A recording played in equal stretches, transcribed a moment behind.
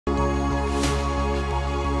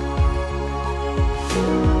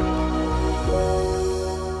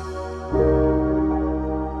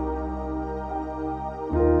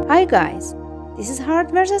Hi guys, this is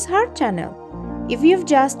Heart vs Heart channel. If you've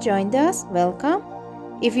just joined us, welcome.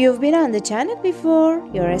 If you've been on the channel before,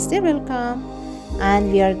 you're still welcome.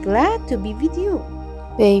 And we are glad to be with you.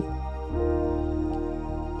 Babe,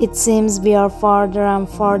 it seems we are farther and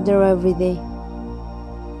farther every day.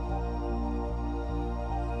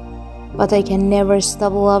 But I can never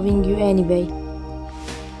stop loving you anyway.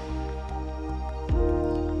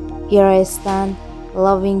 Here I stand,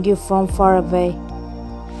 loving you from far away.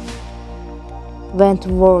 Went to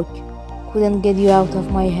work, couldn't get you out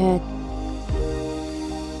of my head.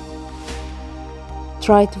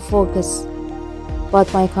 Tried to focus,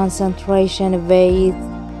 but my concentration away it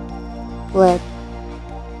fled.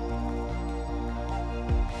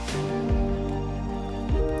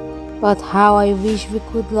 But how I wish we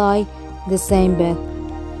could lie in the same bed.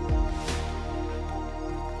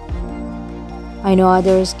 I know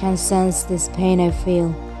others can sense this pain I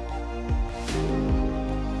feel.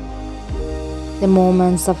 The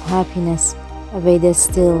moments of happiness awaited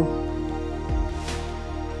still.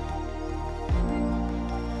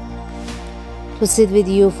 To sit with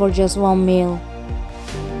you for just one meal.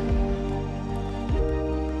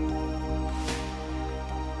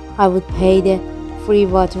 I would pay the free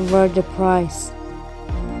whatever the price.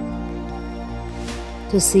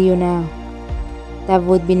 To see you now, that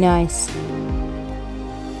would be nice.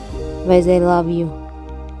 But I love you.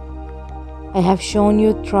 I have shown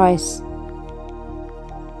you thrice.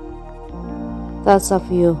 Thoughts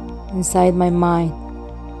of you inside my mind.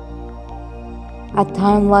 At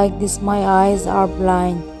times like this my eyes are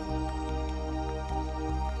blind.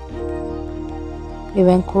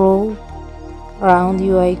 Even cruel around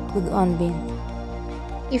you I could unbind.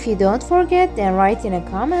 If you don't forget, then write in the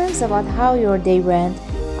comments about how your day went.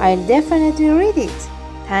 I'll definitely read it.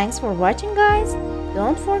 Thanks for watching guys.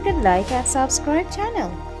 Don't forget like and subscribe channel.